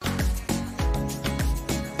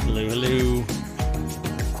Hello, hello.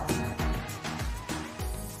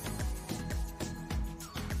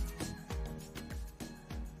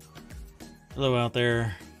 Hello out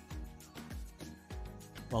there.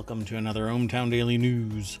 Welcome to another ohmTown Daily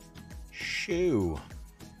News show.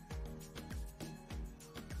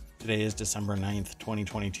 Today is December 9th,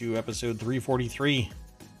 2022, episode 343.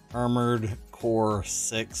 Armored Core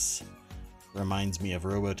 6 reminds me of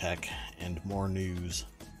Robotech and more news.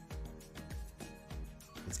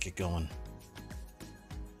 Let's get going.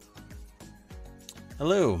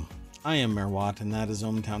 Hello, I am Merwat and that is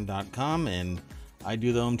ohmtown.com, and I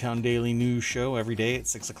do the ohmTown Daily News show every day at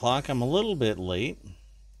 6 o'clock. I'm a little bit late.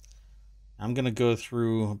 I'm going to go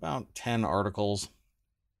through about 10 articles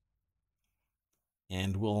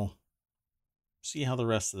and we'll see how the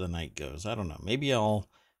rest of the night goes. I don't know. Maybe I'll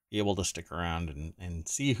be able to stick around and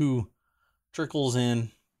see who trickles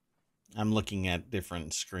in. I'm looking at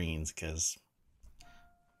different screens because,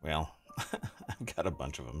 well, I've got a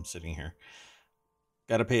bunch of them sitting here.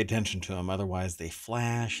 Got to pay attention to them, otherwise they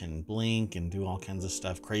flash and blink and do all kinds of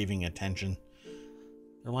stuff, craving attention.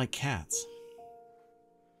 They're like cats.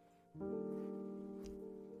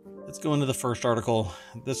 Let's go into the first article.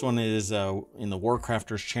 This one is in the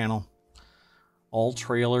Warcrafters channel. All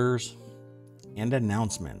trailers and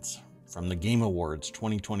announcements from the Game Awards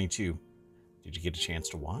 2022. Did you get a chance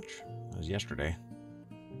to watch? It was yesterday.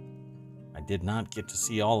 I did not get to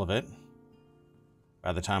see all of it.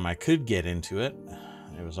 By the time I could get into it,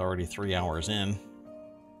 it was already 3 hours in.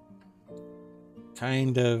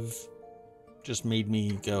 Kind of just made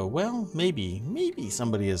me go, well, maybe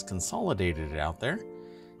somebody has consolidated it out there.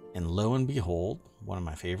 And lo and behold, one of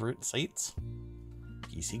my favorite sites,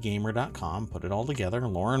 PCGamer.com, put it all together.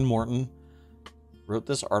 Lauren Morton wrote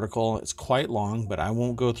this article. It's quite long, but I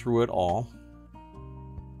won't go through it all.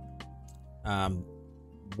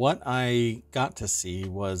 What I got to see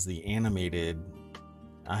was the animated,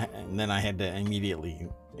 and then I had to immediately,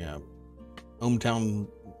 ohmTown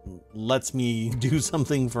lets me do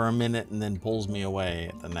something for a minute and then pulls me away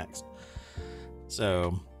at the next.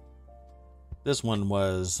 So this one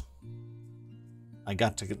was, I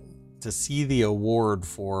got to see the award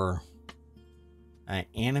for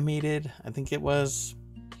animated, I think it was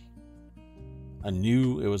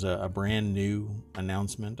a brand new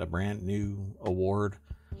announcement, a brand new award.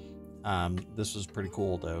 This was pretty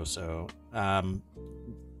cool though. So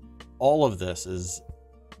all of this is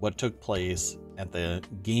what took place at the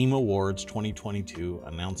Game Awards 2022.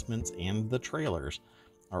 Announcements and the trailers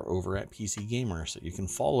are over at PC Gamer, so you can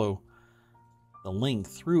follow the link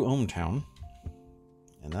through ohmTown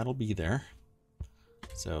and that'll be there.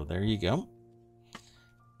 So there you go.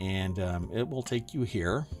 And it will take you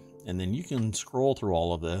here, and then you can scroll through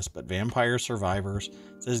all of this. But Vampire Survivors,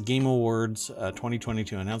 it says Game Awards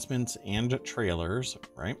 2022 announcements and trailers,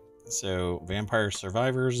 right? So Vampire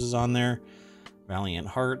Survivors is on there. Valiant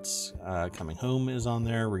Hearts Coming Home is on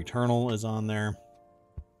there. Returnal is on there.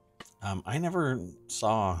 I never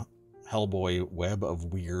saw Hellboy Web of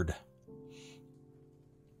Weird.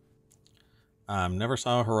 Never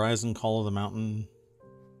saw Horizon Call of the Mountain.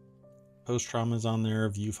 Post Trauma is on there.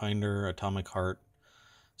 Viewfinder, Atomic Heart,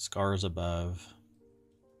 Scars Above,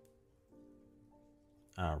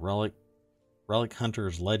 Relic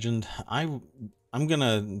Hunter's Legend. I'm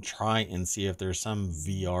gonna try and see if there's some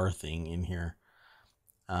VR thing in here,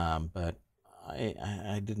 but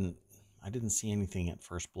I didn't see anything at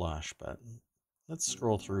first blush. But let's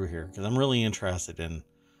scroll through here because I'm really interested in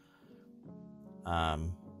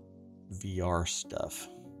VR stuff.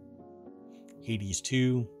 Hades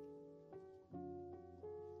 2.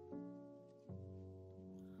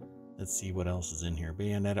 Let's see what else is in here.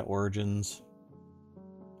 Bayonetta Origins.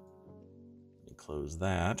 Let me close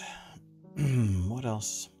that. What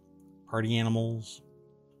else? Party Animals.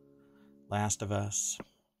 Last of Us.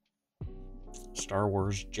 Star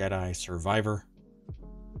Wars Jedi Survivor.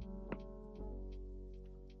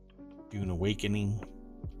 Dune Awakening.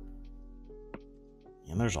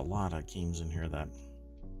 And there's a lot of games in here. That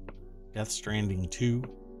Death Stranding 2.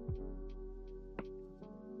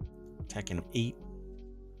 Tekken 8.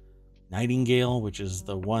 Nightingale, which is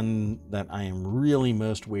the one that I am really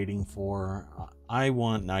most waiting for. I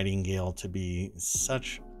want Nightingale to be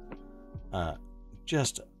such I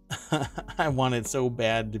want it so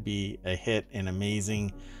bad to be a hit and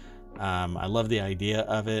amazing. I love the idea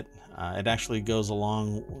of it. It actually goes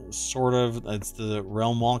along sort of, it's the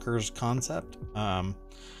Realm Walkers concept.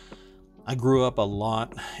 I grew up a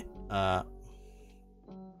lot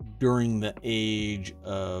during the age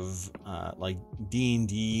of like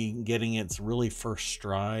D&D getting its really first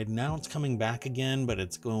stride. Now it's coming back again, but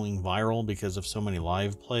it's going viral because of so many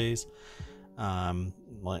live plays.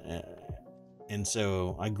 And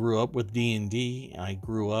so I grew up with D&D. I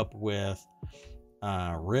grew up with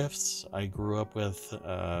Rifts. I grew up with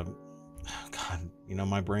God,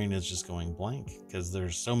 my brain is just going blank because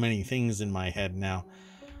there's so many things in my head now,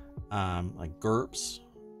 like GURPS.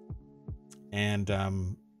 And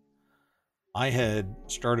I had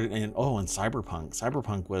started and Cyberpunk.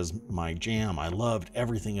 Cyberpunk was my jam. I loved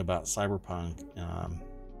everything about Cyberpunk.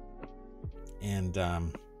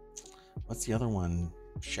 What's the other one?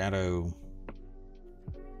 Shadow.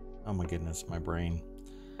 Oh my goodness, my brain.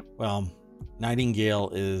 Well,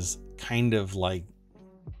 Nightingale is kind of like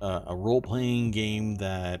a role-playing game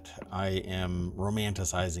that I am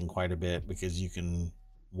romanticizing quite a bit because you can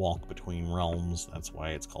walk between realms. That's why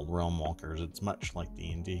it's called Realm Walkers. It's much like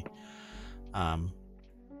D&D.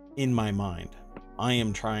 In my mind, I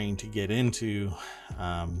am trying to get into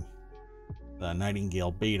the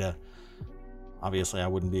Nightingale beta. Obviously, I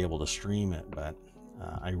wouldn't be able to stream it, but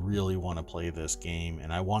I really want to play this game,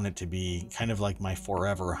 and I want it to be kind of like my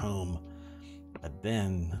forever home. But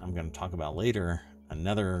then I'm going to talk about later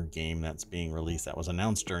another game that's being released that was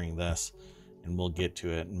announced during this, and we'll get to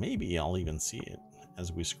it. Maybe I'll even see it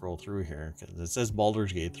as we scroll through here, because it says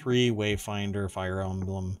Baldur's Gate 3, Wayfinder, Fire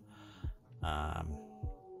Emblem,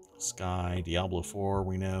 Sky, Diablo 4,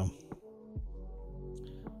 we know,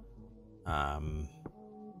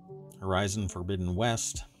 Horizon Forbidden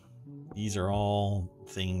West. These are all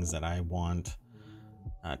things that I want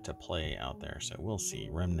to play out there. So we'll see.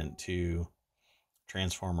 Remnant 2,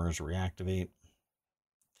 Transformers Reactivate.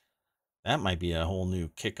 That might be a whole new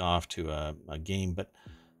kickoff to a game,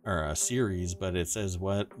 or a series, but it says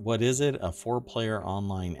what is it? A 4-player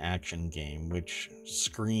online action game, which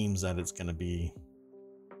screams that it's going to be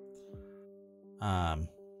kind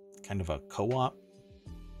of a co-op,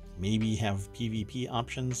 maybe have PvP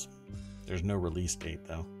options. There's no release date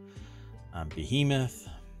though. Behemoth,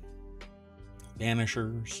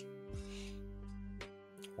 Banishers,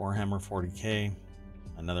 Warhammer 40k.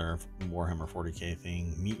 Another Warhammer 40k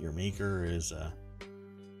thing. Meet Your Maker is a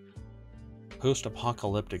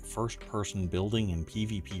post-apocalyptic first-person building and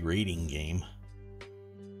PvP raiding game.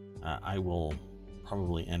 I will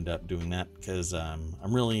probably end up doing that because I'm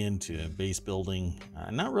really into base building.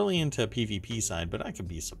 Not really into PvP side, but I could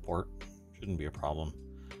be support. Shouldn't be a problem.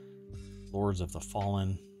 Lords of the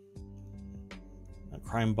Fallen.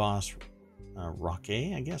 Crime Boss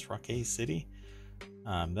Rocket, I guess. Rocket City.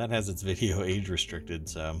 That has its video age restricted,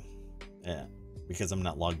 so yeah, because I'm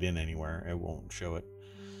not logged in anywhere, it won't show it.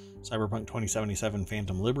 Cyberpunk 2077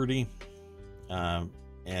 Phantom Liberty,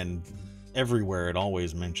 and everywhere it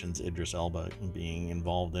always mentions Idris Elba being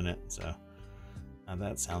involved in it, so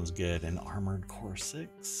that sounds good. And Armored Core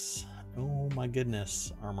 6, oh my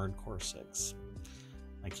goodness, Armored Core 6,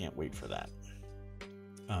 I can't wait for that.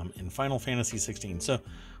 And Final Fantasy 16. So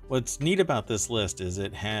what's neat about this list is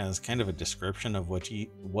it has kind of a description of what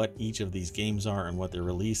each of these games are and what their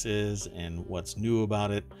release is and what's new about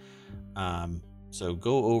it. So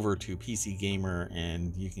go over to PC Gamer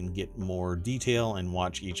and you can get more detail and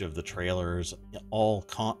watch each of the trailers all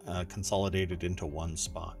consolidated into one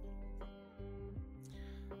spot.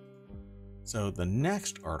 So the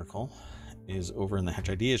next article is over in the Hatch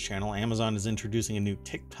Ideas channel. Amazon is introducing a new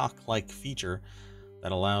TikTok-like feature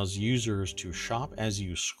that allows users to shop as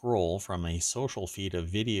you scroll from a social feed of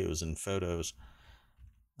videos and photos.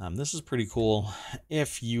 This is pretty cool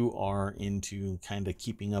if you are into kind of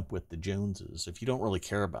keeping up with the Joneses. If you don't really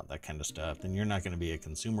care about that kind of stuff, then you're not going to be a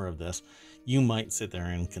consumer of this. You might sit there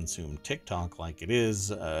and consume TikTok like it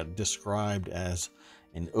is described as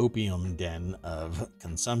an opium den of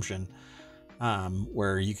consumption,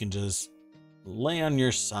 where you can just lay on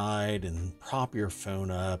your side and prop your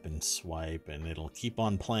phone up and swipe and it'll keep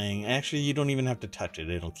on playing. Actually, you don't even have to touch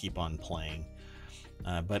it. It'll keep on playing.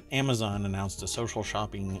 But Amazon announced a social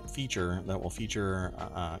shopping feature that will feature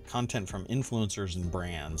content from influencers and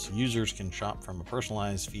brands. Users can shop from a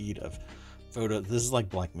personalized feed of photos. This is like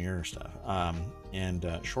Black Mirror stuff. And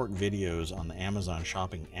short videos on the Amazon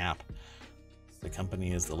shopping app. The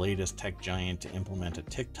company is the latest tech giant to implement a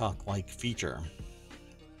TikTok-like feature.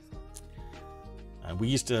 We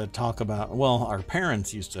used to talk about, well, our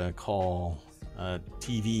parents used to call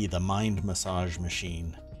TV the mind massage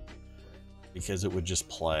machine because it would just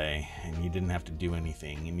play and you didn't have to do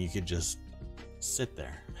anything and you could just sit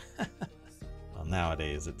there. Well,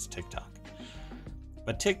 nowadays it's TikTok.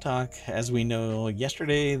 But TikTok, as we know,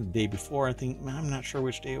 yesterday, the day before, I'm not sure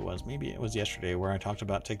which day it was. Maybe it was yesterday where I talked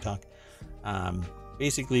about TikTok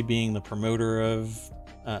basically being the promoter of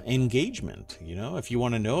engagement. If you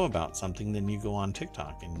want to know about something, then you go on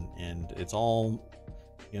TikTok and it's all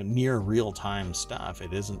near real-time stuff.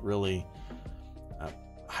 It isn't really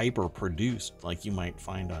hyper produced like you might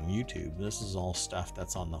find on YouTube. This is all stuff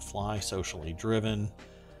that's on the fly, socially driven,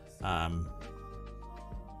 kind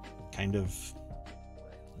of,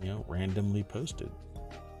 randomly posted.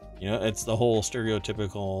 It's the whole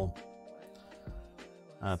stereotypical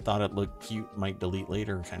thought it looked cute, might delete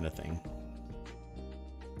later kind of thing.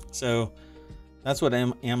 So that's what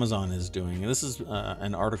Amazon is doing. This is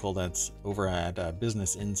an article that's over at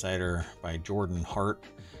Business Insider by Jordan Hart,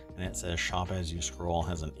 and it says shop as you scroll,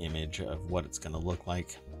 has an image of what it's going to look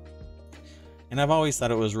like. And I've always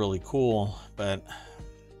thought it was really cool, but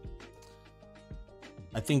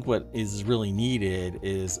I think what is really needed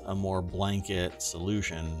is a more blanket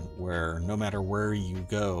solution where no matter where you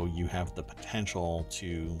go, you have the potential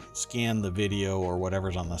to scan the video or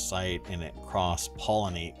whatever's on the site and it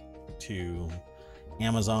cross-pollinate to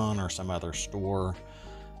Amazon or some other store.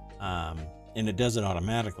 And it does it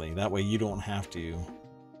automatically. That way you don't have to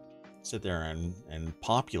sit there and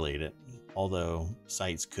populate it, although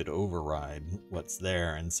sites could override what's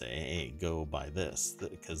there and say, hey, go buy this,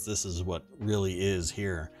 because this is what really is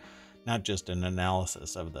here, not just an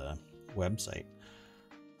analysis of the website.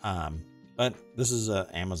 But this is an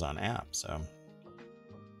Amazon app, so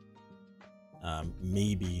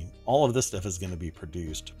maybe all of this stuff is going to be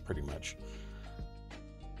produced pretty much.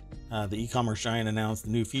 The e-commerce giant announced a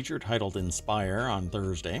new feature titled Inspire on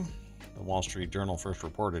Thursday. The Wall Street Journal first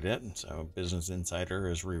reported it, so Business Insider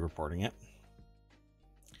is re-reporting it.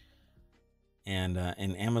 And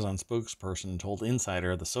an Amazon spokesperson told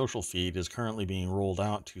Insider the social feed is currently being rolled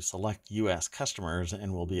out to select U.S. customers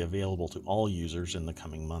and will be available to all users in the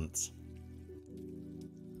coming months.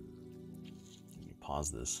 Let me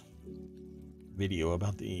pause this video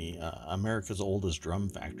about the America's oldest drum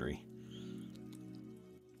factory.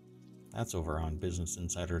 That's over on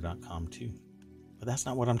businessinsider.com too. But that's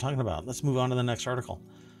not what I'm talking about. Let's move on to the next article.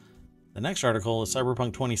 The next article is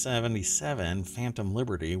Cyberpunk 2077 Phantom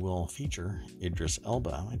Liberty will feature Idris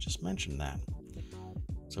Elba. I just mentioned that.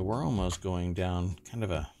 So we're almost going down kind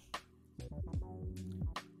of a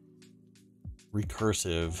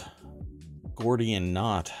recursive Gordian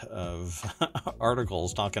knot of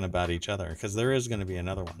articles talking about each other, because there is going to be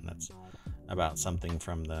another one that's about something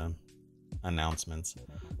from the announcements.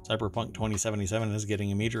 Cyberpunk 2077 is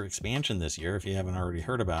getting a major expansion this year, if you haven't already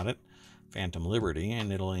heard about it, Phantom Liberty,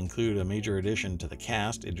 and it'll include a major addition to the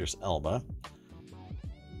cast, Idris Elba.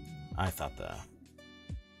 I thought the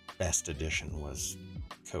best addition was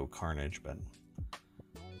Carnage, but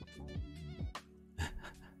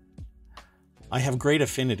I have great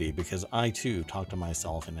affinity because I too talk to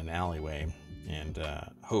myself in an alleyway and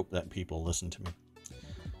hope that people listen to me.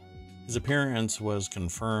 His appearance was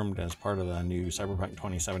confirmed as part of the new Cyberpunk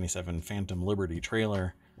 2077 Phantom Liberty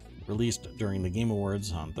trailer released during the Game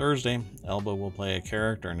Awards on Thursday. Elba will play a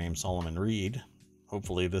character named Solomon Reed.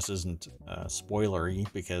 Hopefully this isn't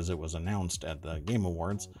spoilery because it was announced at the Game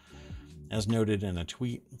Awards, as noted in a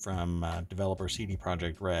tweet from developer CD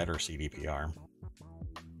Projekt Red, or CDPR.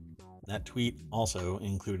 That tweet also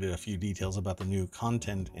included a few details about the new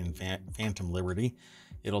content in Phantom Liberty.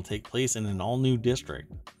 It'll take place in an all-new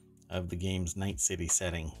district of the game's Night City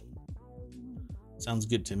setting. Sounds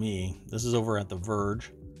good to me. This is over at The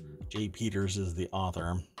Verge. Jay Peters is the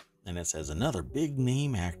author, and it says another big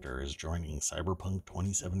name actor is joining Cyberpunk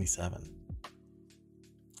 2077.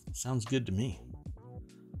 Sounds good to me.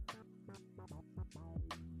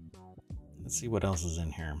 Let's see what else is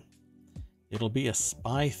in here. It'll be a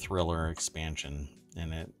spy thriller expansion,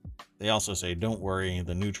 and they also say, don't worry,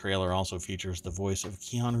 the new trailer also features the voice of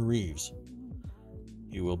Keanu Reeves.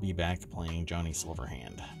 He will be back playing Johnny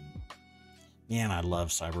Silverhand. Man, I love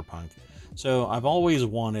Cyberpunk. So I've always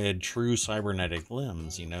wanted true cybernetic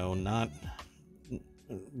limbs, not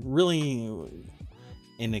really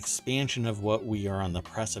an expansion of what we are on the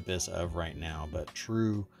precipice of right now, but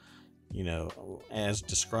true, as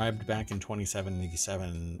described back in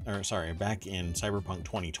 2077, or sorry, back in Cyberpunk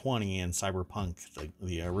 2020 and Cyberpunk,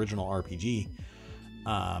 the original RPG,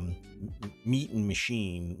 meat and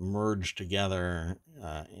machine merged together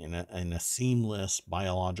in a seamless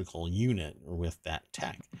biological unit with that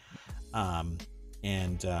tech.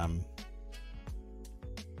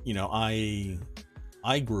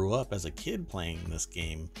 I grew up as a kid playing this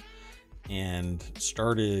game and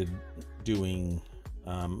started doing,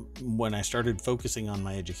 when I started focusing on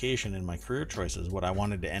my education and my career choices, what I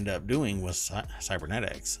wanted to end up doing was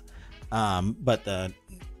cybernetics. But the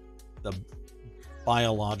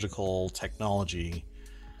biological technology,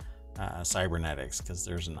 cybernetics, because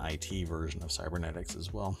there's an IT version of cybernetics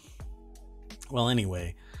as well. Well,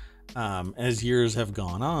 anyway, As years have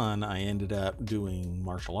gone on, I ended up doing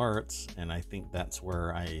martial arts, and I think that's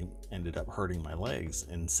where I ended up hurting my legs.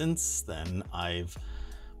 And since then, I've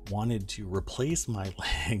wanted to replace my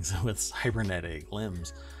legs with cybernetic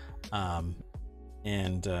limbs.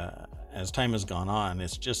 And as time has gone on,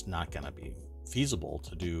 it's just not going to be feasible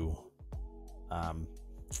to do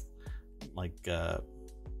like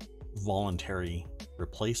voluntary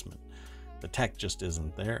replacement. The tech just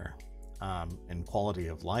isn't there. And quality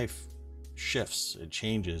of life shifts, it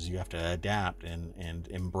changes. You have to adapt and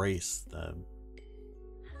embrace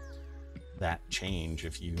that change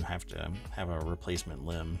if you have to have a replacement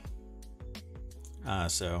limb.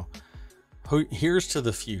 So here's to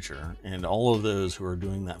the future, and all of those who are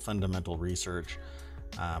doing that fundamental research.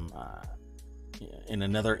 In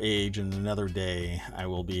another age, in another day, I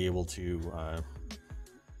will be able to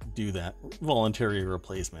do that voluntary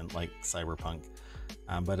replacement like Cyberpunk.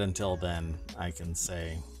 But until then, I can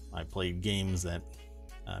say I played games that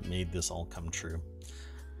made this all come true.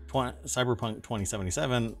 Cyberpunk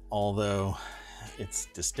 2077, although it's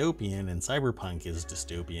dystopian and Cyberpunk is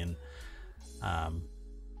dystopian,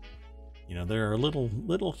 there are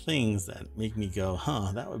little things that make me go,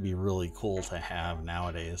 that would be really cool to have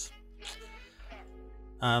nowadays.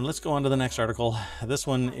 Let's go on to the next article. This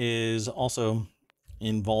one is also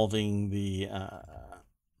involving the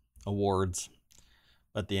awards,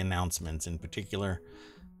 but the announcements in particular.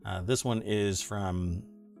 This one is from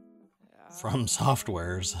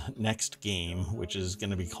Software's next game, which is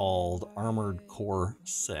going to be called Armored Core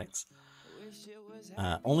 6.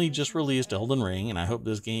 Only just released Elden Ring, and I hope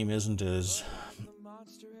this game isn't as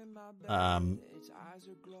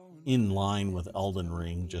in line with Elden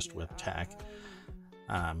Ring, just with tech.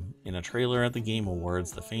 In a trailer at the Game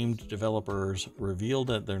Awards, the famed developers revealed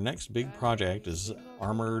that their next big project is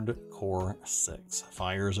Armored Core 6,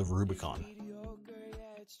 Fires of Rubicon.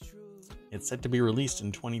 It's set to be released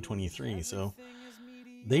in 2023, so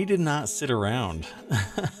they did not sit around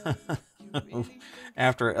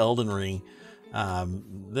after Elden Ring.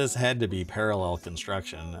 This had to be parallel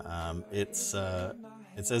construction.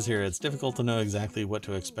 It says here, it's difficult to know exactly what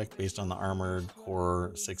to expect based on the Armored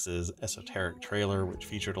Core 6's esoteric trailer, which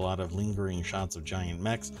featured a lot of lingering shots of giant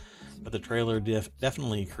mechs, but the trailer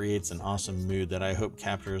definitely creates an awesome mood that I hope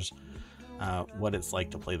captures what it's like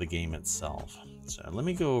to play the game itself. So let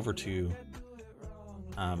me go over to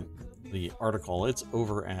the article. It's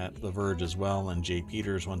over at The Verge as well, and Jay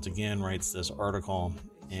Peters once again writes this article,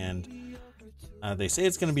 and they say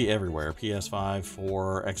it's going to be everywhere: PS5,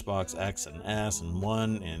 4, Xbox X and S and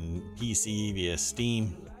One, and PC via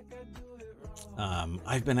Steam.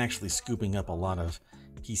 I've been actually scooping up a lot of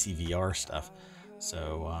PC VR stuff,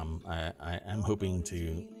 so I'm hoping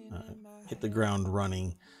to hit the ground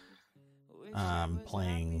running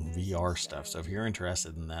playing VR stuff. So if you're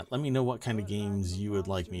interested in that, let me know what kind of games you would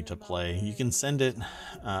like me to play. You can send it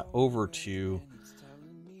over to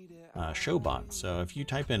Showbot. So if you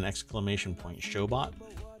type in !Showbot,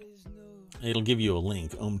 it'll give you a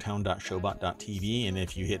link, ohmtown.showbot.tv, and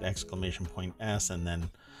if you hit !S and then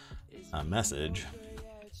a message,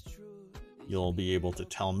 you'll be able to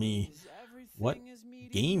tell me what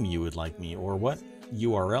game you would like me, or what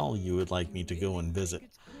URL you would like me to go and visit.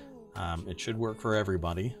 It should work for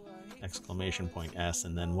everybody, !S,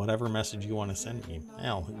 and then whatever message you want to send me.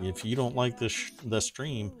 Hell, if you don't like the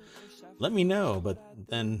stream, let me know, but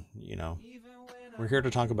then, we're here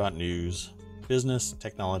to talk about news, business,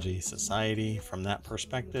 technology, society from that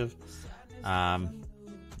perspective. You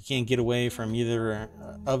can't get away from either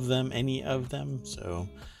of them, any of them, so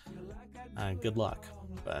good luck.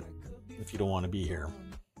 But if you don't want to be here,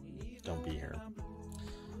 don't be here.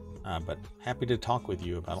 But happy to talk with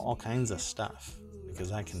you about all kinds of stuff,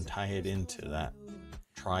 because I can tie it into that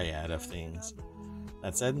triad of things.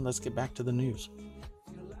 That said, let's get back to the news.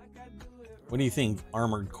 What do you think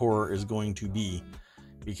Armored Core is going to be?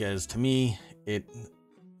 Because to me, it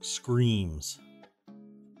screams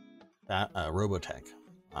that Robotech,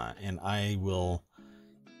 and I will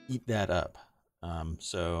eat that up.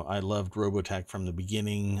 So I loved Robotech from the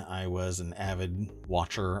beginning. I was an avid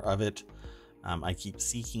watcher of it. I keep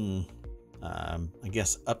seeking,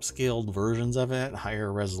 upscaled versions of it,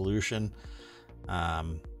 higher resolution.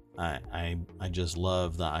 I just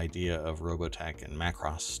love the idea of Robotech and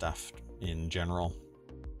Macross stuff in general.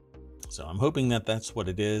 So I'm hoping that that's what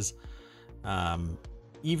it is.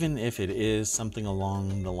 Even if it is something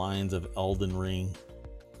along the lines of Elden Ring,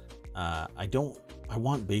 I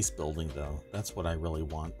want base building though. That's what I really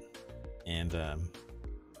want. And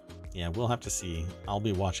we'll have to see. I'll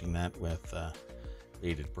be watching that with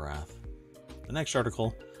bated breath. The next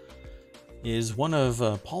article is one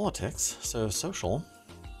of politics, so social.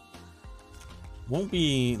 won't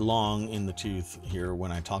be long in the tooth here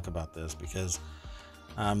when I talk about this, because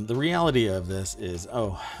the reality of this is,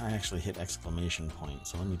 oh, I actually hit exclamation point,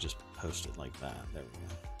 so let me just post it like that. There we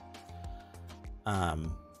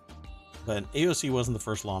go. But AOC wasn't the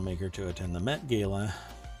first lawmaker to attend the Met Gala,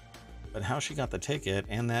 but how she got the ticket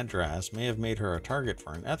and that dress may have made her a target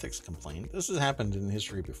for an ethics complaint. This has happened in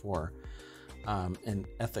history before. An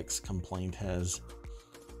ethics complaint has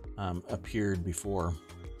appeared before.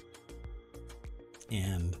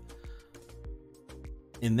 And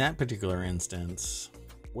in that particular instance,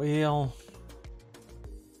 well,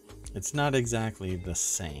 it's not exactly the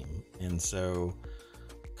same. And so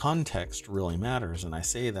context really matters. And I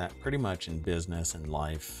say that pretty much in business and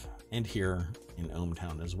life, and here in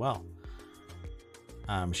ohmTown as well.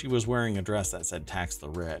 She was wearing a dress that said "Tax the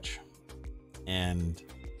Rich." And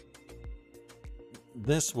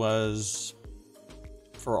this was,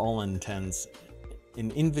 for all intents,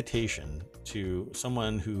 an invitation to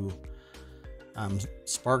someone who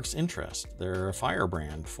sparks interest. They're a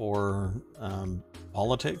firebrand for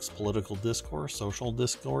politics, political discourse, social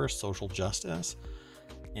justice.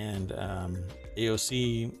 And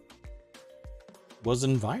AOC was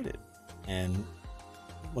invited. And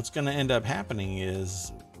what's going to end up happening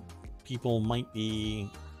is people might be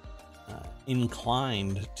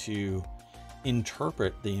inclined to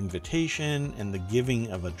interpret the invitation and the giving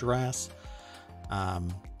of a dress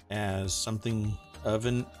as something of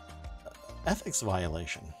an ethics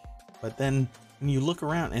violation. But then when you look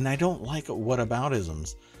around, and I don't like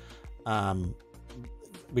whataboutisms,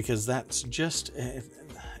 because that's just,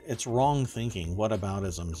 it's wrong thinking.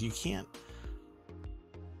 Whataboutisms. You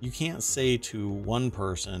can't say to one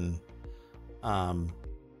person,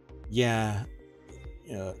 yeah,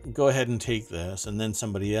 go ahead and take this, and then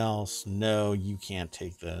somebody else, no, you can't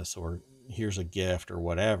take this, or here's a gift, or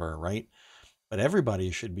whatever, right? But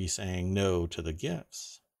everybody should be saying no to the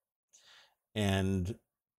gifts. And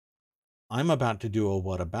I'm about to do a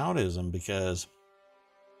whataboutism, because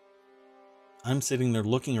I'm sitting there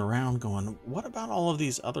looking around going, what about all of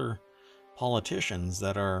these other politicians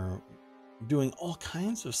that are doing all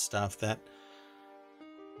kinds of stuff that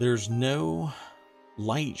there's no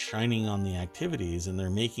light shining on the activities, and they're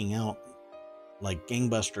making out like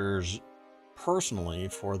gangbusters personally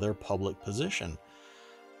for their public position?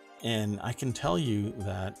 And I can tell you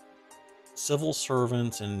that civil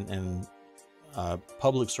servants and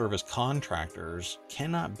public service contractors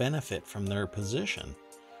cannot benefit from their position.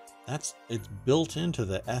 It's built into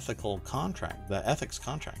the ethics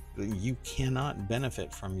contract. You cannot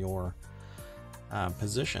benefit from your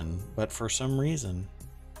position, but for some reason,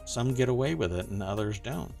 some get away with it and others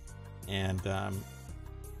don't. And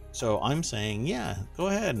so I'm saying, yeah, go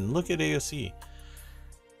ahead and look at AOC,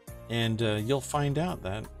 and you'll find out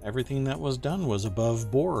that everything that was done was above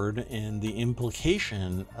board, and the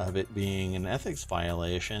implication of it being an ethics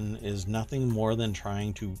violation is nothing more than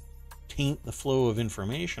trying to taint the flow of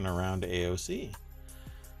information around AOC,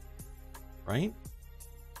 right?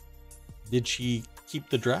 Did she keep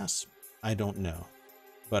the dress? I don't know,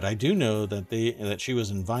 but I do know that she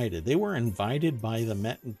was invited. They were invited by the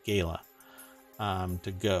Met Gala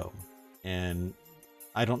to go, and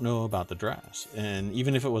I don't know about the dress. And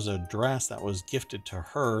even if it was a dress that was gifted to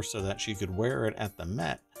her so that she could wear it at the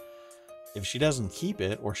Met, if she doesn't keep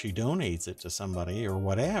it, or she donates it to somebody or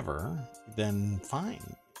whatever, then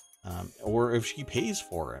fine. Or if she pays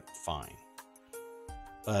for it, fine.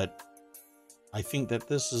 But I think that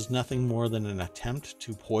this is nothing more than an attempt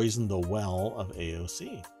to poison the well of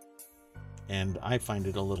AOC. And I find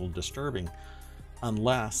it a little disturbing,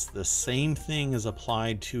 unless the same thing is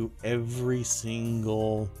applied to every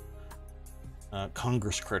single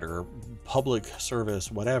Congress critter, public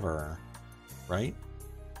service, whatever, right?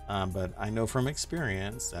 But I know from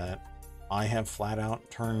experience that I have flat out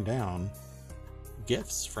turned down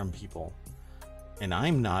gifts from people, and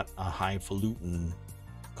I'm not a highfalutin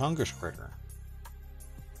Congress critter.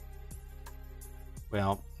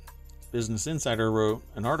 Well, Business Insider wrote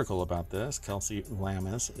an article about this. Kelsey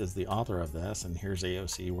Lamis is the author of this, and here's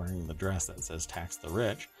AOC wearing the dress that says "Tax the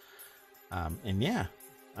Rich." And yeah,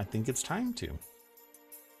 I think it's time to.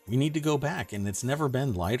 We need to go back, and it's never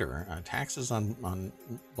been lighter. Taxes on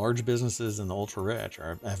large businesses and the ultra rich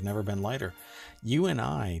have never been lighter. You and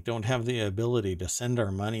I don't have the ability to send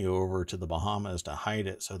our money over to the Bahamas to hide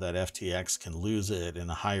it so that FTX can lose it in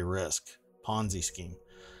a high-risk Ponzi scheme.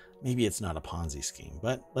 Maybe it's not a Ponzi scheme,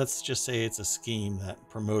 but let's just say it's a scheme that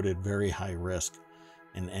promoted very high risk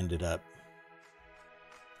and ended up...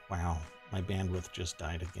 Wow, my bandwidth just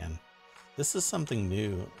died again. This is something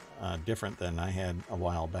new, different than I had a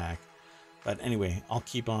while back. But anyway, I'll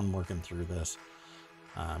keep on working through this.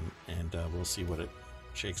 and we'll see what it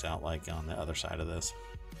shakes out like on the other side of this.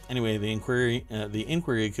 Anyway, the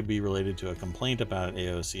inquiry could be related to a complaint about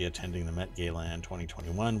AOC attending the Met Gala in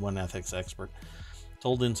 2021. One ethics expert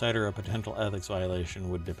told Insider a potential ethics violation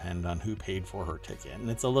would depend on who paid for her ticket. And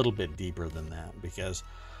it's a little bit deeper than that, because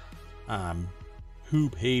who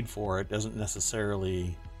paid for it doesn't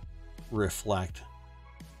necessarily reflect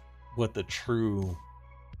what the true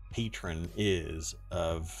patron is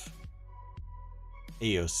of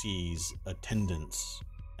AOC's attendance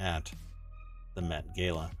at the Met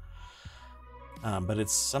Gala. But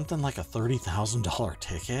it's something like a $30,000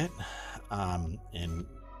 ticket. And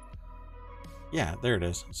yeah, there it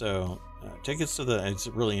is. So tickets to it's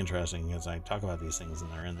really interesting as I talk about these things, and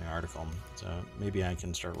they're in the article. So maybe I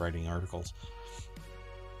can start writing articles.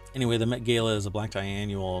 Anyway, the Met Gala is a black tie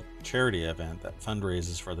annual charity event that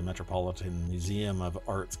fundraises for the Metropolitan Museum of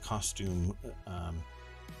Art's Costume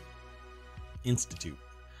Institute.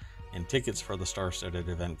 And tickets for the star-studded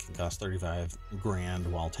event can cost $35 grand,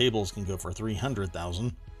 while tables can go for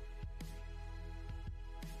 $300,000.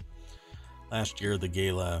 Last year, the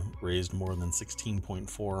gala raised more than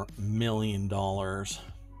 $16.4 million.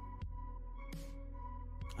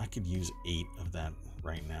 I could use 8 of that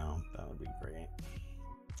right now. That would be great.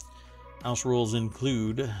 House rules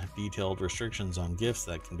include detailed restrictions on gifts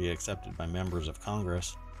that can be accepted by members of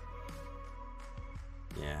Congress.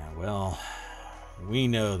 Yeah, well, we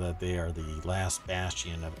know that they are the last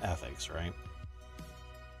bastion of ethics, right?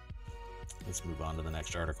 Let's move on to the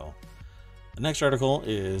next article. The next article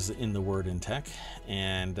is in the Word in Tech,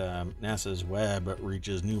 and NASA's Webb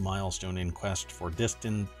reaches new milestone in quest for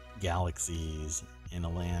distant galaxies in a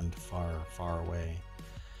land far, far away.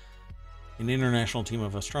 An international team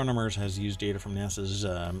of astronomers has used data from NASA's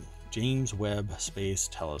James Webb Space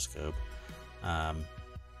Telescope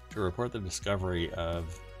to report the discovery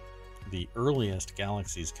of the earliest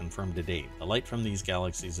galaxies confirmed to date. The light from these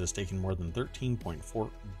galaxies has taken more than 13.4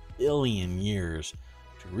 billion years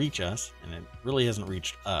to reach us, and it really hasn't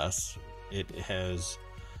reached us. It has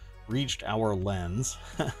reached our lens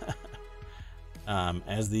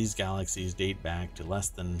as these galaxies date back to less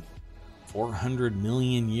than 400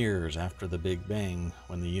 million years after the Big Bang,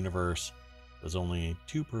 when the universe was only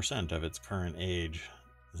 2% of its current age.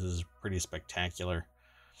 This is pretty spectacular.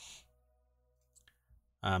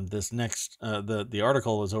 This next, the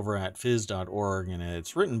article is over at phys.org, and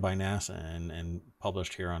it's written by NASA and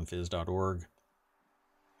published here on phys.org.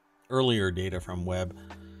 Earlier data from Webb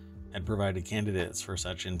had provided candidates for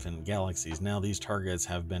such infant galaxies. Now these targets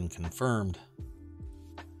have been confirmed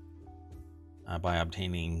by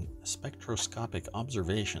obtaining spectroscopic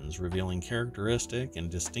observations revealing characteristic and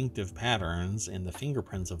distinctive patterns in the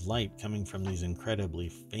fingerprints of light coming from these incredibly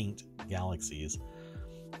faint galaxies.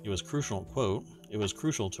 It was crucial, quote, "It was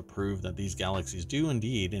crucial to prove that these galaxies do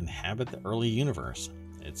indeed inhabit the early universe.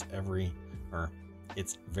 It's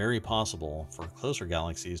very possible for closer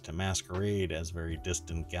galaxies to masquerade as very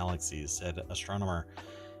distant galaxies," said astronomer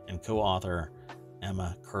and co-author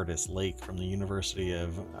Emma Curtis Lake from the University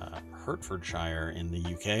of Hertfordshire in the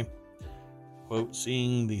UK. Quote,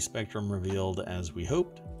 "Seeing the spectrum revealed as we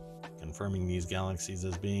hoped, confirming these galaxies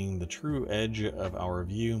as being the true edge of our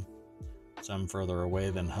view, some further away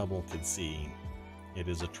than Hubble could see. It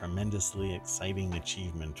is a tremendously exciting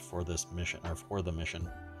achievement for this mission, or for the mission."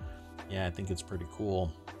 Yeah, I think it's pretty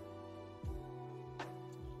cool.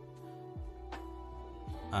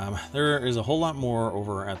 There is a whole lot more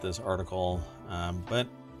over at this article, but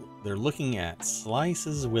they're looking at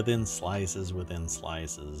slices within slices within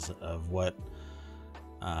slices of what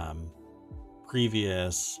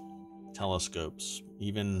previous telescopes,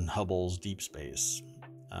 even Hubble's deep space,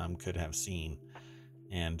 could have seen.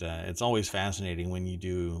 And it's always fascinating when you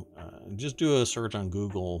do just do a search on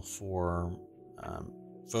Google for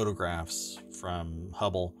photographs from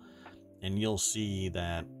Hubble, and you'll see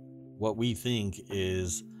that what we think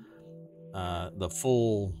is the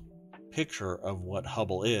full picture of what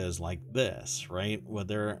Hubble is, like this, right?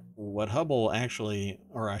 What Hubble actually,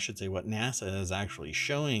 or I should say what NASA is actually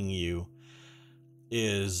showing you,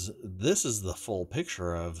 is this is the full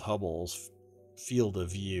picture of Hubble's field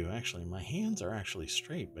of view. Actually, my hands are actually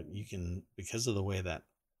straight, but you can, because of the way that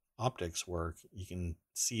optics work, you can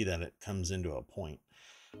see that it comes into a point.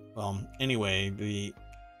 Well, anyway,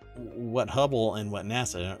 what Hubble and what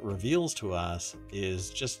NASA reveals to us is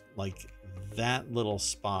just like that little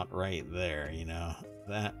spot right there, you know,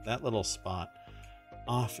 that little spot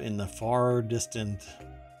off in the far distant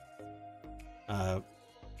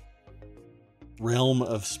realm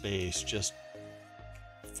of space, just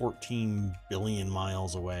 14 billion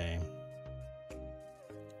miles away.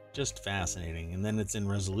 just fascinating. And then it's in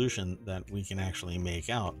resolution that we can actually make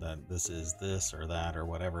out that this is this or that or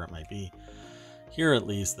whatever it might be. Here, at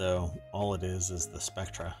least, though, all it is the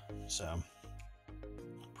spectra. So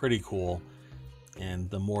pretty cool. And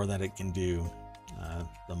the more that it can do,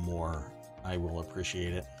 the more I will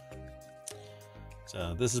appreciate it.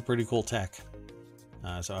 So this is pretty cool tech.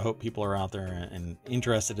 So I hope people are out there and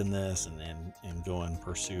interested in this and go and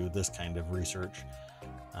pursue this kind of research.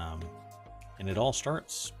 And it all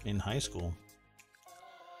starts in high school.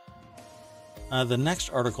 The next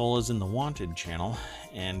article is in the Wanted channel,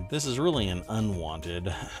 and this is really an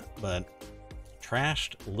unwanted, but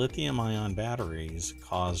trashed lithium-ion batteries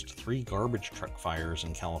caused 3 garbage truck fires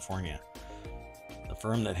in California. The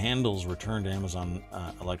firm that handles return to Amazon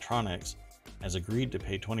electronics has agreed to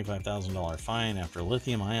pay $25,000 fine after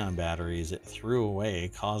lithium-ion batteries it threw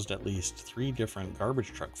away caused at least 3 different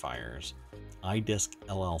garbage truck fires. iDisk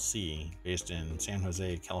LLC, based in San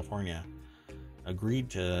Jose, California, agreed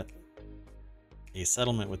to a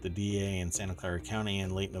settlement with the DA in Santa Clara County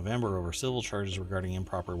in late November over civil charges regarding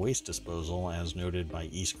improper waste disposal, as noted by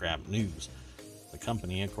eScrap News. The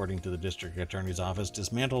company, according to the district attorney's office,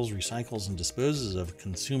 dismantles, recycles, and disposes of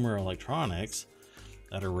consumer electronics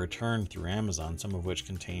that are returned through Amazon, some of which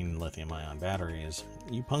contain lithium-ion batteries.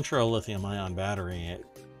 You puncture a lithium-ion battery, it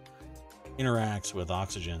interacts with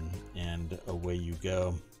oxygen, and away you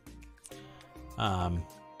go.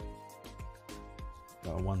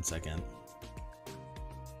 One second.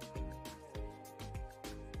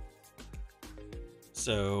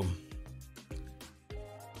 So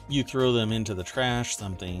you throw them into the trash,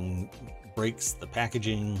 something breaks the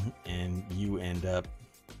packaging, and you end up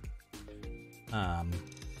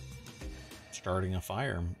starting a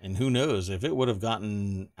fire. And who knows, if it would have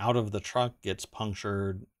gotten out of the truck, gets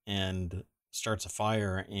punctured, and starts a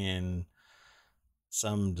fire in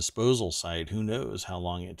some disposal site, who knows how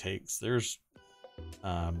long it takes. There's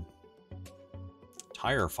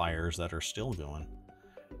tire fires that are still going.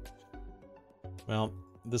 Well,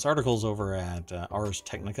 this article's over at Ars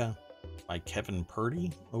Technica by Kevin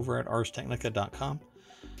Purdy over at arstechnica.com.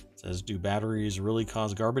 It says, do batteries really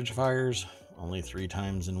cause garbage fires? Only 3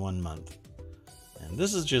 times in 1 month. And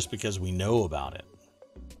this is just because we know about it.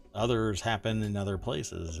 Others happen in other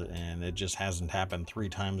places, and it just hasn't happened 3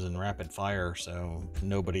 times in rapid fire, so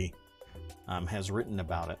nobody has written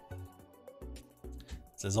about it.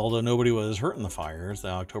 It says, although nobody was hurt in the fires, the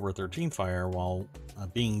October 13th fire, while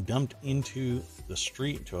being dumped into the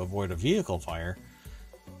street to avoid a vehicle fire,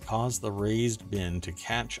 caused the raised bin to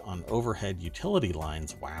catch on overhead utility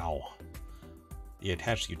lines. Wow. The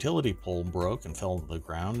attached utility pole broke and fell to the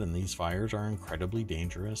ground, and these fires are incredibly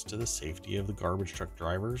dangerous to the safety of the garbage truck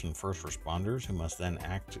drivers and first responders, who must then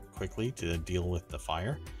act quickly to deal with the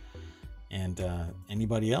fire, and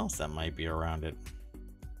anybody else that might be around it.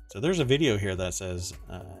 So there's a video here that says,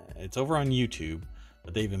 it's over on YouTube,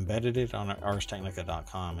 but they've embedded it on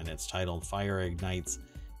arstechnica.com, and it's titled Fire Ignites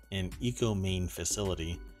an Eco-Main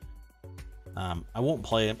Facility. I won't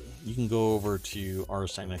play it. You can go over to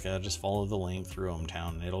Ars Technica, just follow the link through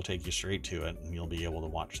ohmTown, and it'll take you straight to it, and you'll be able to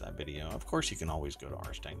watch that video. Of course, you can always go to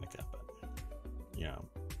Ars Technica, but, you know,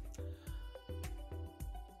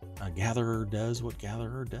 a gatherer does what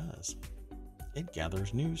gatherer does. It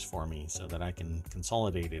gathers news for me so that I can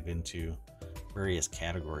consolidate it into various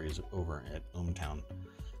categories over at ohmTown.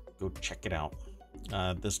 Go check it out.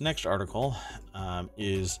 This next article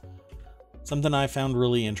is something I found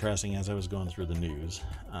really interesting as I was going through the news.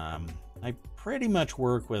 I pretty much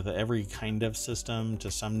work with every kind of system to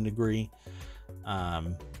some degree.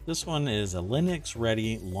 This one is a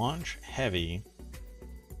Linux-ready launch heavy,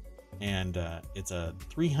 and it's a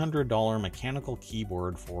 $300 mechanical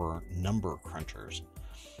keyboard for number crunchers.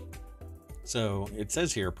 So it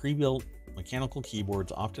says here, pre-built mechanical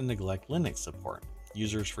keyboards often neglect Linux support.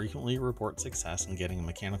 Users frequently report success in getting a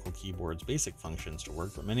mechanical keyboard's basic functions to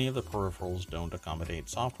work, but many of the peripherals don't accommodate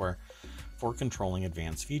software for controlling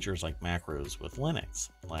advanced features like macros with Linux.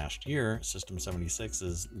 Last year, System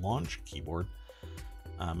 76's launch keyboard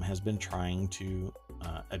has been trying to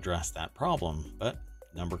address that problem, but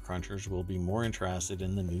number crunchers will be more interested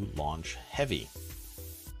in the new Launch Heavy.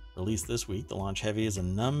 Released this week, the Launch Heavy is a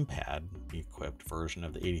numpad-equipped version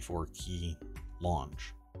of the 84-key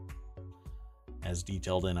Launch. As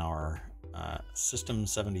detailed in our System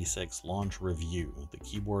 76 launch review, the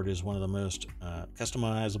keyboard is one of the most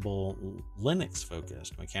customizable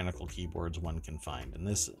Linux-focused mechanical keyboards one can find. And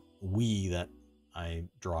this Wii that I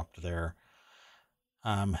dropped there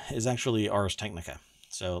is actually Ars Technica.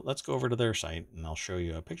 So let's go over to their site, and I'll show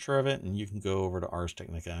you a picture of it, and you can go over to Ars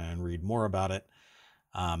Technica and read more about it.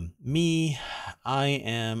 Me, I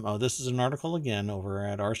am, oh, this is an article again over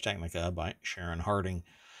at Ars Technica by Sharon Harding,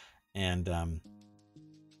 and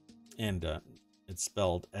it's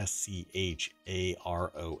spelled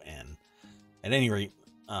Scharon. At any rate,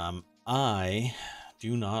 I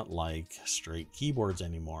do not like straight keyboards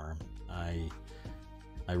anymore. I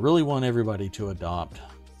really want everybody to adopt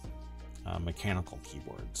mechanical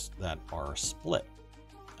keyboards that are split.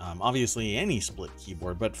 Obviously, any split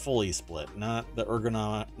keyboard, but fully split, not the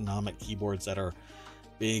ergonomic keyboards that are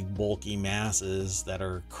big, bulky masses that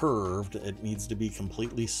are curved. It needs to be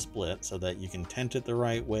completely split so that you can tent it the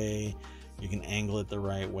right way, you can angle it the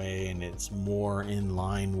right way, and it's more in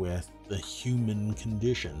line with the human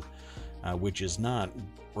condition, which is not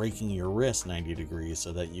breaking your wrist 90 degrees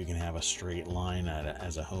so that you can have a straight line at it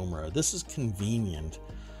as a home row. This is convenient,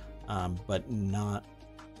 but not,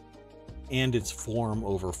 and it's form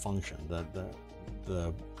over function.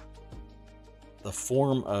 The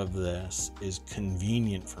form of this is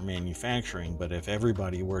convenient for manufacturing, but if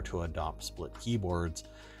everybody were to adopt split keyboards,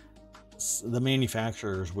 the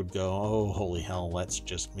manufacturers would go, oh, holy hell, let's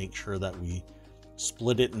just make sure that we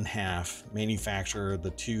split it in half, manufacture the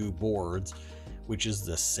two boards, which is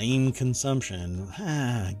the same consumption,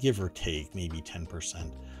 give or take maybe 10%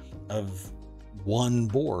 of one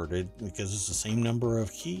board, because it's the same number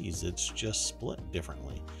of keys, it's just split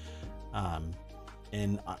differently.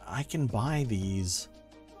 And I can buy these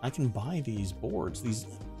boards. These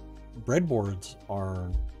breadboards are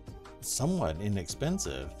somewhat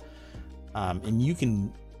inexpensive, and you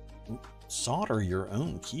can solder your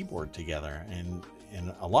own keyboard together, and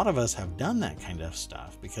a lot of us have done that kind of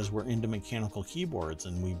stuff because we're into mechanical keyboards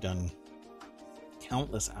and we've done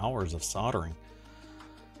countless hours of soldering.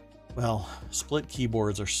 Well, split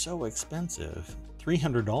keyboards are so expensive.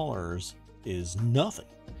 $300 is nothing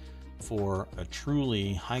for a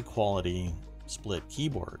truly high quality split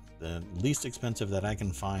keyboard. The least expensive that I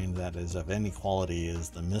can find that is of any quality is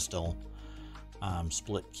the Mistel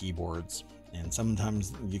split keyboards. And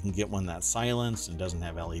sometimes you can get one that's silenced and doesn't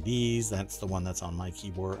have LEDs. That's the one that's on my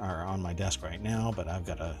keyboard or on my desk right now, but I've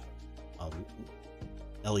got a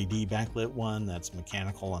LED backlit one that's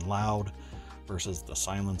mechanical and loud versus the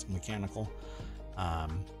silenced mechanical.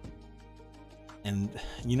 And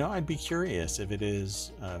you know, I'd be curious if it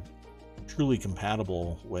is truly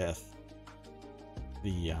compatible with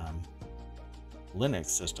the Linux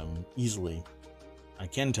system easily. I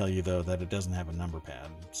can tell you though that it doesn't have a number pad,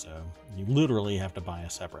 so you literally have to buy a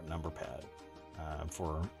separate number pad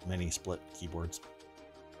for many split keyboards.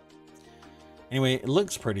 Anyway, it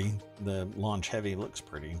looks pretty. The Launch Heavy looks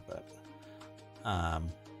pretty, but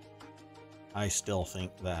I still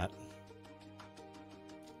think that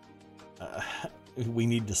we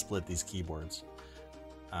need to split these keyboards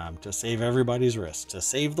to save everybody's wrists, to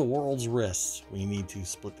save the world's wrists. We need to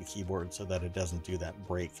split the keyboard so that it doesn't do that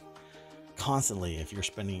break constantly if you're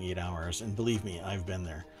spending 8 hours. And believe me, I've been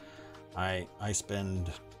there. I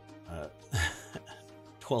spend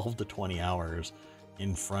 12 to 20 hours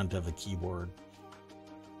in front of a keyboard.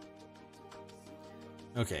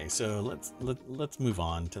 Okay, so let's move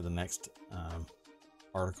on to the next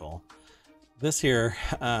article. This here,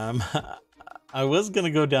 I was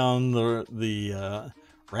gonna go down the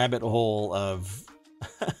rabbit hole of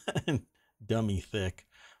dummy thick,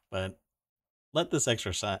 but let this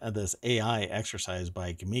AI exercise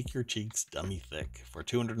bike make your cheeks dummy thick for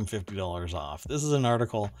 $250 off. This is an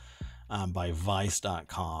article by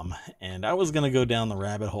Vice.com, and I was gonna go down the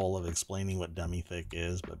rabbit hole of explaining what dummy thick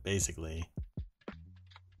is, but basically,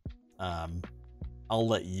 I'll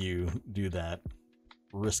let you do that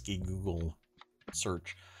risky Google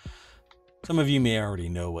search. Some of you may already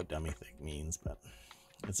know what dummy thick means, but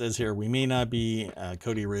it says here, we may not be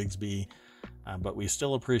Cody Rigsby, but we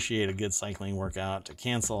still appreciate a good cycling workout to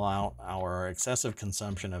cancel out our excessive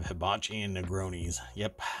consumption of hibachi and Negronis.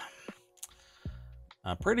 Yep.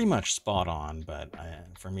 Pretty much spot on, but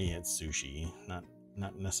for me it's sushi,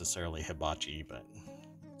 not necessarily hibachi, but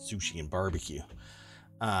sushi and barbecue.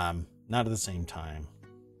 Not at the same time.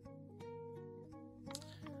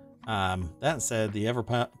 That said, the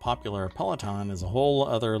ever-popular Peloton is a whole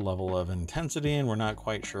other level of intensity, and we're not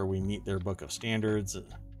quite sure we meet their book of standards.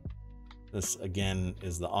 This, again,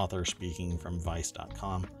 is the author speaking from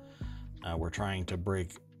Vice.com. We're trying to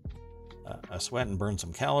break a sweat and burn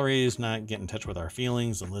some calories, not get in touch with our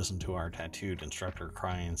feelings, and listen to our tattooed instructor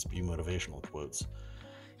cry and spew motivational quotes.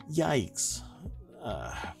 Yikes.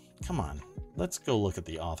 Come on. Let's go look at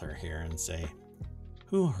the author here and say,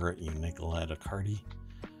 who hurt you, Nicoletta Cardi?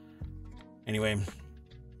 Anyway,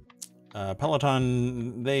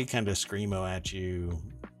 Peloton, they kind of screamo at you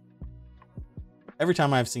every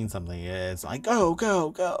time I've seen something, it's like, go,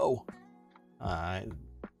 go, go.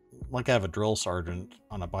 Like I have a drill sergeant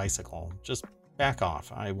on a bicycle. Just back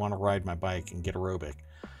off. I want to ride my bike and get aerobic.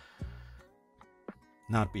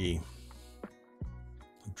 Not be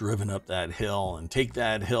driven up that hill and take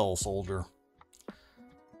that hill, soldier.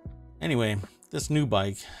 Anyway, this new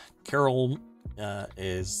bike, Carol,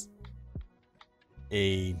 is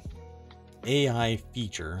a AI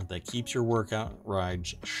feature that keeps your workout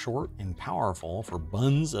rides short and powerful for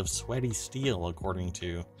buns of sweaty steel, according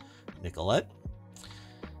to Nicolette.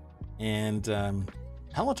 And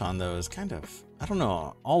Peloton, though, is kind of, I don't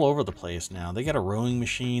know, all over the place now. They got a rowing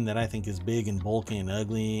machine that I think is big and bulky and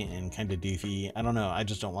ugly and kind of doofy. I don't know. I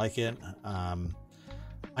just don't like it.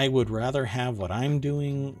 I would rather have what I'm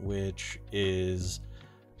doing, which is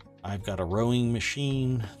I've got a rowing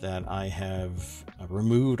machine that I have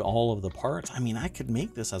removed all of the parts. I mean, I could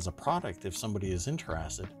make this as a product if somebody is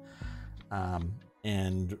interested.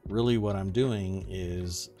 And really what I'm doing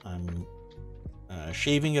is I'm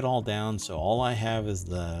shaving it all down. So all I have is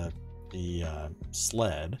the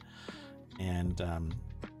sled, and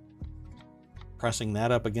pressing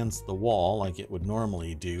that up against the wall like it would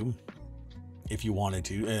normally do if you wanted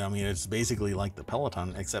to. I mean, it's basically like the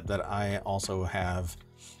Peloton, except that I also have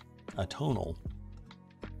a tonal,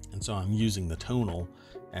 and so I'm using the tonal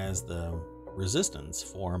as the resistance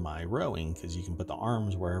for my rowing, because you can put the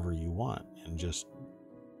arms wherever you want and just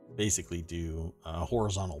basically do a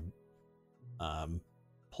horizontal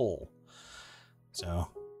pull. So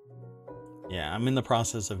yeah, I'm in the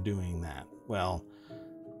process of doing that. Well,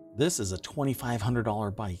 this is a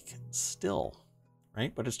 $2,500 bike still,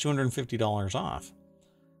 right? But it's $250 off.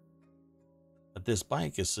 But this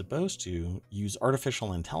bike is supposed to use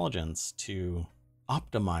artificial intelligence to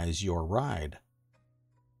optimize your ride.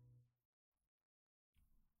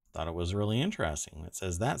 Thought it was really interesting. It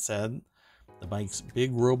says, that said, the bike's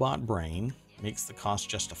big robot brain makes the cost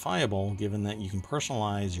justifiable, given that you can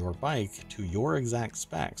personalize your bike to your exact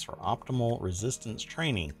specs for optimal resistance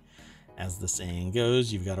training. As the saying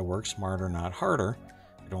goes, you've got to work smarter, not harder.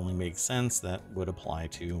 It only makes sense that would apply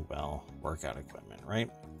to, well, workout equipment, right?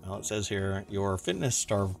 Well, it says here, your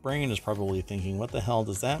fitness-starved brain is probably thinking, what the hell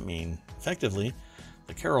does that mean? Effectively,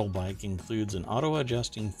 the Carol bike includes an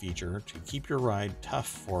auto-adjusting feature to keep your ride tough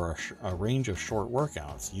for a range of short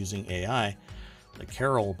workouts. Using AI, the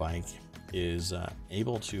Carol bike is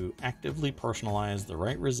able to actively personalize the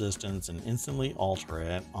right resistance and instantly alter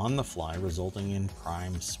it on the fly, resulting in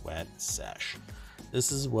prime sweat sesh.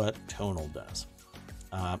 This is what tonal does.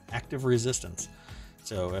 Active resistance.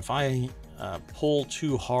 So if I pull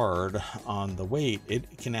too hard on the weight,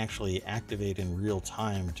 it can actually activate in real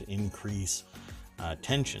time to increase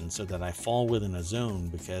tension so that I fall within a zone,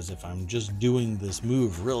 because if I'm just doing this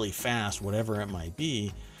move really fast, whatever it might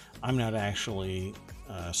be, I'm not actually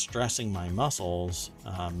stressing my muscles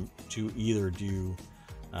to either do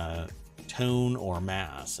tone or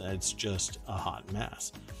mass. It's just a hot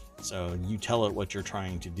mess. So you tell it what you're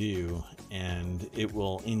trying to do, and it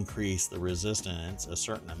will increase the resistance a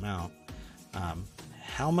certain amount.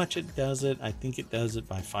 How much it does it, I think it does it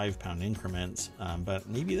by 5-pound increments, but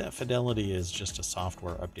maybe that fidelity is just a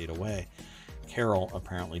software update away. Carol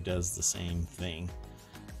apparently does the same thing.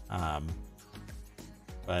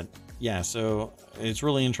 But yeah, so it's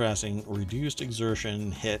really interesting. Reduced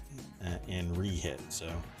exertion, hit, and re-hit.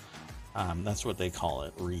 So that's what they call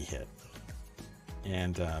it, re-hit.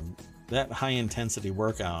 And that high intensity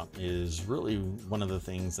workout is really one of the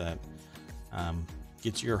things that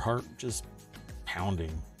gets your heart just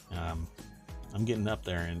pounding. I'm getting up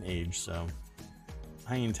there in age, so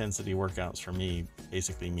high intensity workouts for me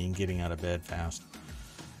basically mean getting out of bed fast.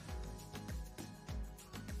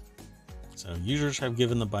 So users have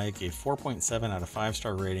given the bike a 4.7 out of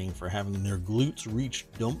 5-star rating for having their glutes reach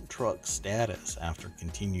dump truck status after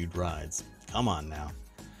continued rides. Come on now.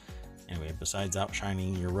 Anyway, besides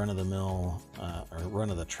outshining your run-of-the-mill or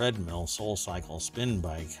run-of-the-treadmill Soul Cycle spin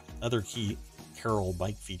bike, other key Carol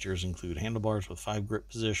bike features include handlebars with 5 grip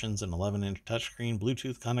positions, an 11-inch touchscreen,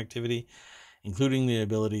 Bluetooth connectivity, including the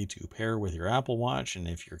ability to pair with your Apple Watch, and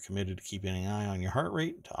if you're committed to keeping an eye on your heart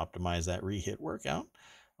rate to optimize that re-hit workout,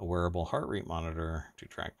 a wearable heart rate monitor to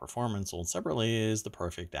track performance sold separately is the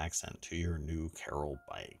perfect accent to your new Carol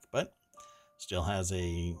bike. But still has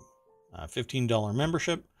a $15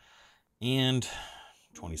 membership and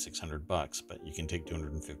 $2,600, but you can take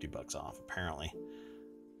 $250 off apparently.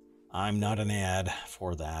 I'm not an ad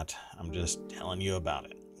for that. I'm just telling you about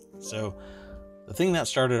it. So the thing that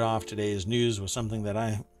started off today's news was something that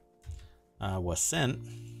I was sent,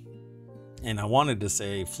 and I wanted to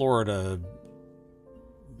say Florida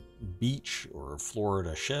beach or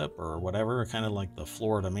Florida ship or whatever, kind of like the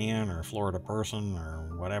Florida man or Florida person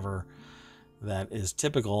or whatever that is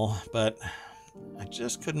typical, but I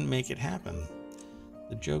just couldn't make it happen.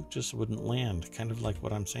 The joke just wouldn't land, kind of like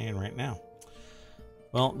what I'm saying right now.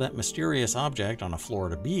 Well, that mysterious object on a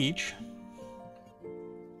Florida beach,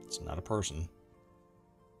 it's not a person.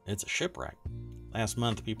 It's a shipwreck. Last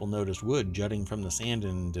month, people noticed wood jutting from the sand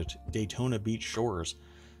in Daytona Beach shores.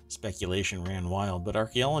 Speculation ran wild, but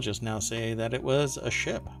archaeologists now say that it was a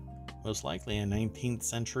ship, most likely a 19th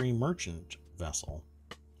century merchant vessel.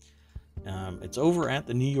 It's over at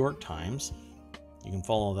the New York Times. You can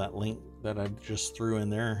follow that link that I just threw in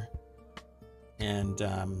there. And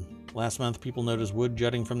last month, people noticed wood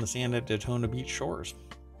jutting from the sand at Daytona Beach shores.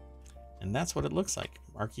 And that's what it looks like.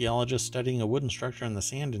 Archaeologists studying a wooden structure in the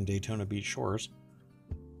sand in Daytona Beach shores,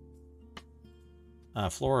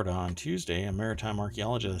 Florida, on Tuesday. A maritime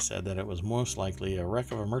archaeologist said that it was most likely a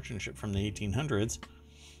wreck of a merchant ship from the 1800s.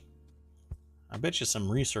 I bet you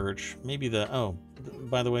some research, maybe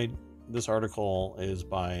by the way, this article is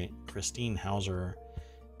by Christine Hauser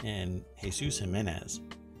and Jesus Jimenez.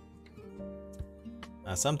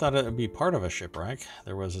 Some thought it would be part of a shipwreck.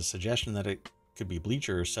 There was a suggestion that it could be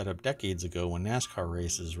bleachers set up decades ago when NASCAR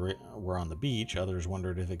races were on the beach. Others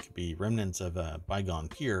wondered if it could be remnants of a bygone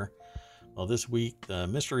pier. Well, this week the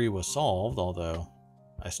mystery was solved, although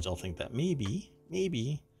I still think that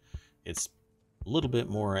maybe it's a little bit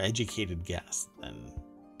more educated guess than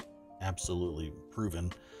absolutely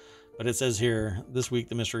proven. But it says here, this week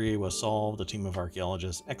the mystery was solved. A team of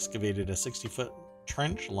archaeologists excavated a 60-foot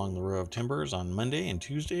trench along the row of timbers on Monday and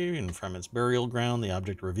Tuesday, and from its burial ground, the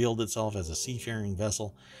object revealed itself as a seafaring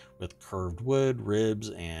vessel with curved wood, ribs,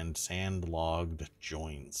 and sand-logged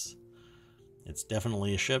joints. It's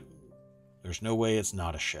definitely a ship. There's no way it's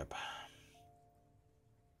not a ship.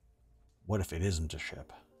 What if it isn't a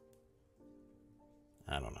ship?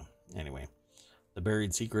 I don't know. Anyway, the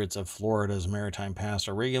buried secrets of Florida's maritime past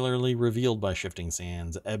are regularly revealed by shifting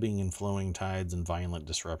sands, ebbing and flowing tides, and violent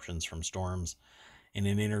disruptions from storms. In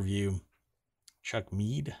an interview, Chuck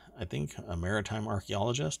Mead, I think, a maritime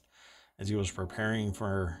archaeologist, as he was preparing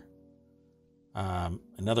for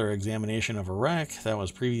another examination of a wreck that was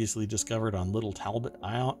previously discovered on Little Talbot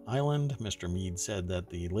Island, Mr. Mead said that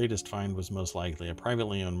the latest find was most likely a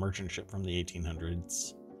privately owned merchant ship from the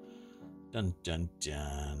 1800s. Dun dun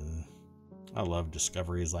dun. I love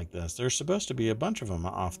discoveries like this. There's supposed to be a bunch of them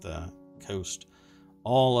off the coast,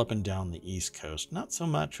 all up and down the East Coast. Not so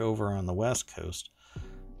much over on the West Coast.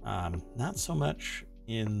 Not so much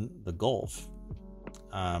in the Gulf.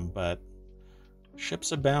 But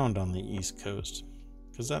ships abound on the East Coast,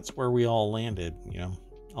 because that's where we all landed.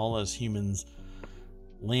 All us humans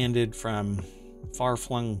landed from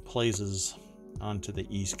far-flung places onto the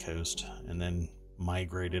East Coast and then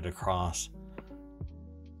migrated across,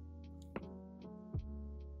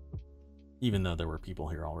 even though there were people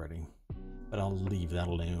here already. But I'll leave that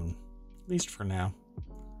alone, at least for now.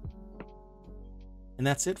 And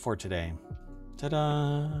that's it for today.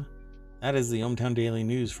 Ta-da! That is the ohmTown Daily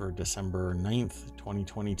News for December 9th,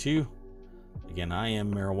 2022. Again, I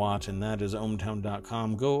am Mayor Watt, and that is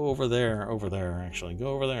ohmtown.com. Go over there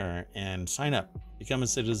and sign up. Become a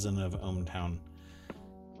citizen of ohmTown.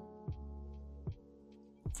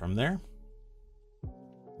 From there,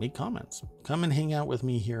 make comments. Come and hang out with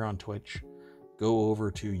me here on Twitch. Go over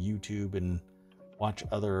to YouTube and watch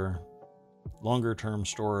other longer-term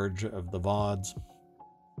storage of the VODs.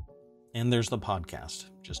 And there's the podcast.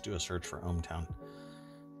 Just do a search for ohmTown.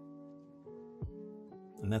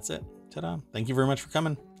 And that's it. Ta-da. Thank you very much for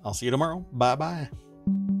coming. I'll see you tomorrow. Bye-bye.